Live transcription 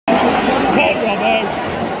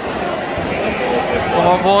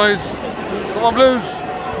on, boys. Come on, Blues.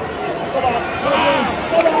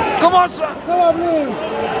 Come on, sir. Come on, Blues.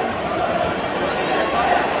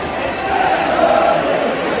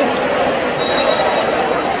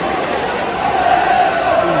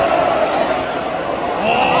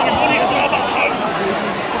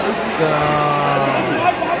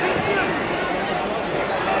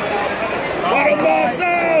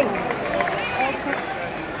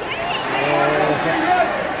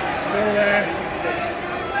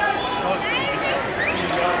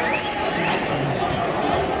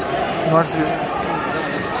 Not three.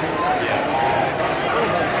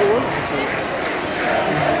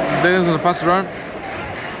 They're going to pass it around.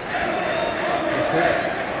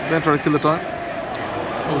 Then try to kill the time.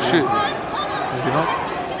 Oh shit. Maybe not.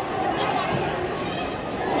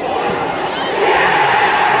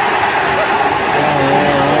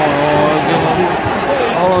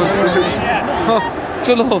 Oh shit.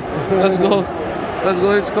 Chalo. Let's go. Let's go,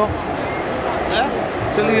 Hitchcock. Yeah?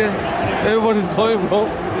 Chaliye. Everybody's going, bro.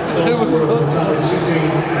 Everybody's going.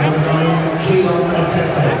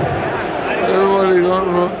 Everybody's going,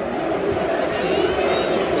 bro.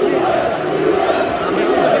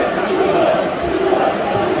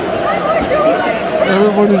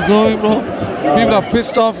 Everybody's going, bro. People are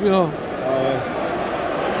pissed off, you know.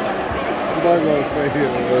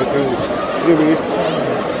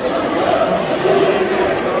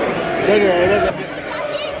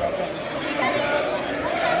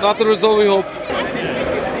 Not the result we hope.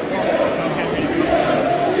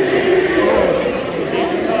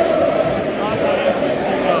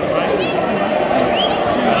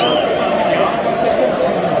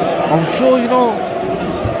 I'm sure, you know,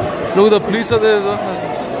 look, the police are there,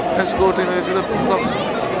 escorting, they see the police.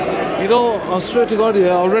 You know, I swear to God,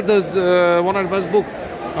 yeah, I read this one advice book.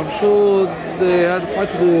 I'm sure they had a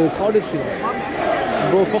fight with the Cardiff, you know.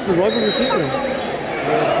 Bro, proper rivalry team, man.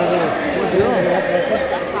 Yeah.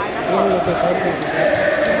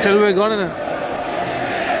 Tell me where gone in it.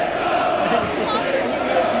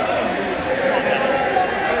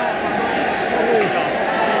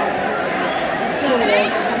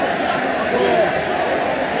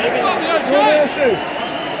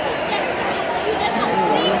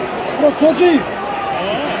 Look, Koji!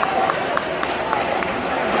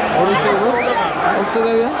 What do you say, bro? What's that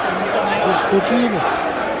again? It's Koji.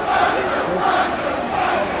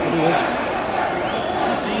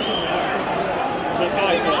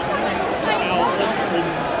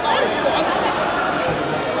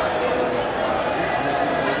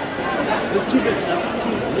 There's 2 bits left.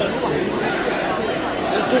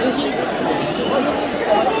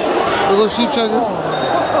 We got sheep shaggers.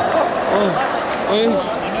 Oh, yes.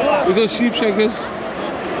 We got sheep shaggers.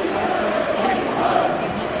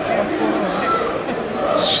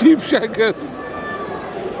 Sheep shaggers.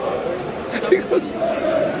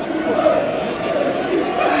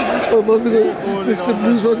 Oh, Mr.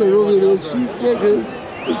 Blues was a room. Sheep shaggers.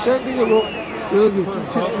 So chanting about. You know, give 2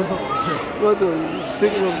 stitches. What the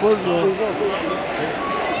singing of buzz, bro.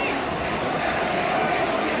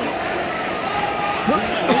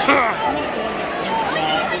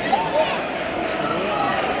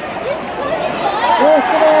 Oh,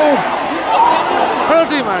 come on!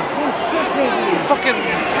 Penalty, man!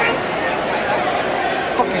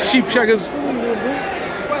 Fucking sheep shaggers.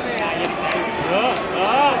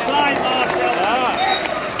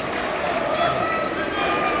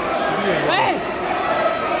 Hey!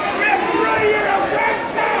 Referee, you're a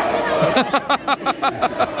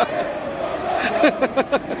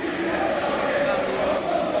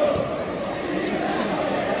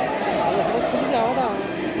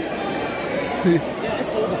Yeah,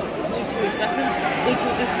 it's over. It's only 20 seconds.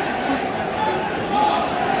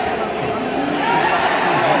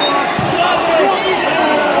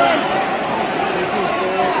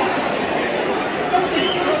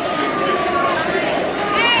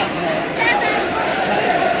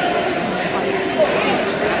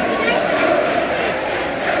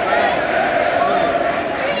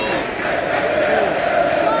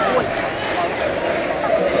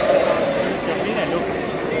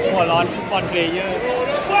 One player.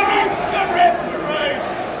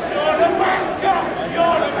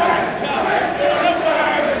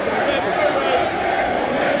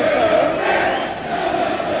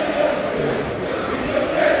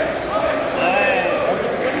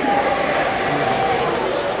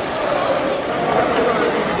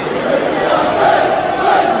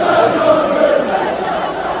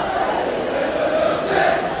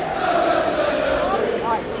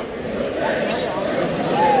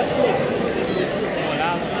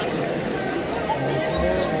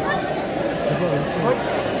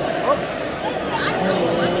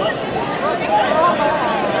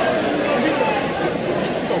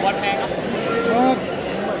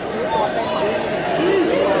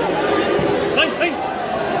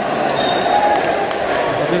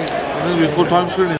 be full-time student.